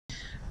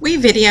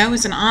WeVideo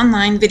is an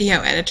online video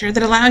editor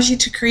that allows you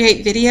to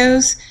create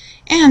videos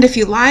and, if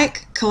you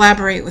like,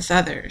 collaborate with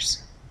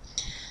others.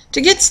 To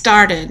get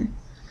started,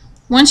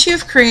 once you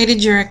have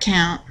created your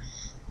account,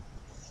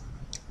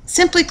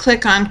 simply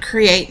click on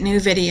Create New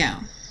Video.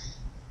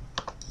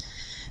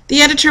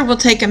 The editor will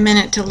take a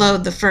minute to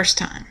load the first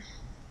time.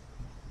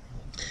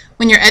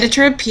 When your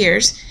editor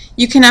appears,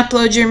 you can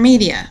upload your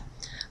media,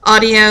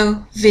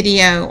 audio,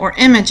 video, or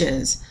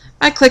images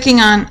by clicking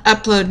on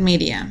Upload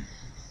Media.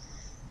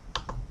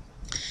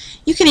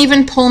 You can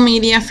even pull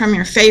media from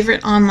your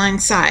favorite online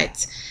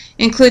sites,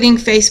 including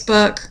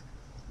Facebook,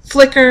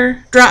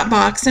 Flickr,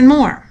 Dropbox, and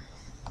more.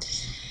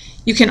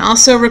 You can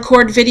also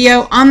record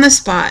video on the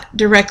spot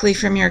directly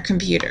from your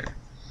computer.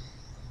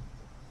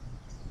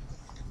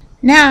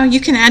 Now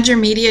you can add your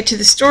media to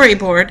the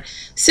storyboard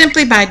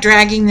simply by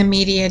dragging the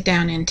media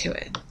down into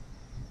it.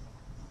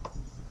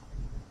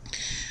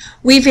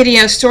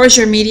 WeVideo stores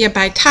your media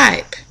by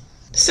type,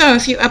 so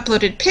if you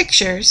uploaded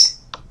pictures,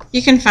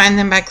 you can find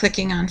them by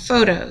clicking on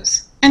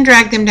Photos and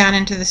drag them down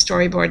into the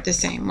storyboard the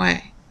same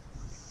way.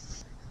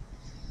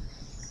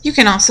 You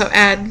can also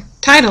add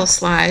title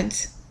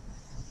slides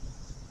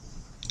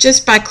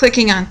just by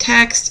clicking on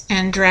text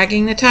and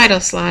dragging the title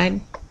slide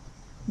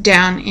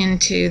down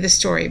into the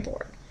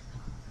storyboard.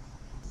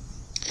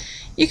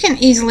 You can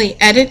easily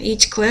edit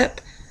each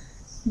clip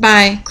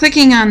by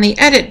clicking on the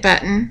Edit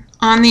button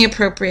on the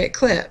appropriate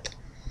clip.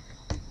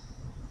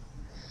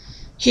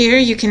 Here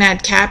you can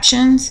add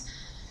captions,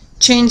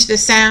 change the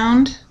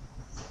sound,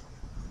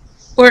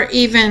 or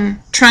even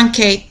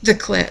truncate the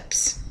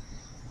clips.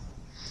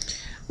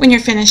 When you're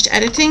finished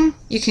editing,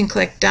 you can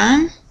click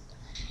Done.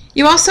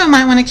 You also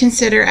might want to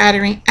consider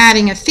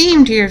adding a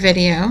theme to your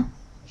video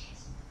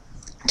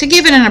to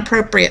give it an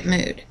appropriate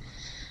mood.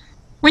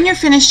 When you're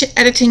finished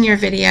editing your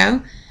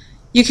video,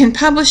 you can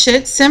publish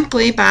it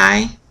simply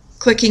by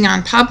clicking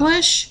on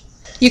Publish.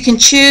 You can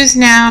choose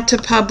now to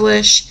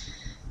publish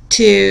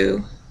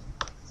to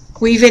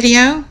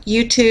WeVideo,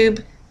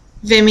 YouTube,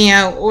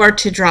 Vimeo, or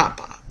to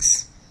Dropbox.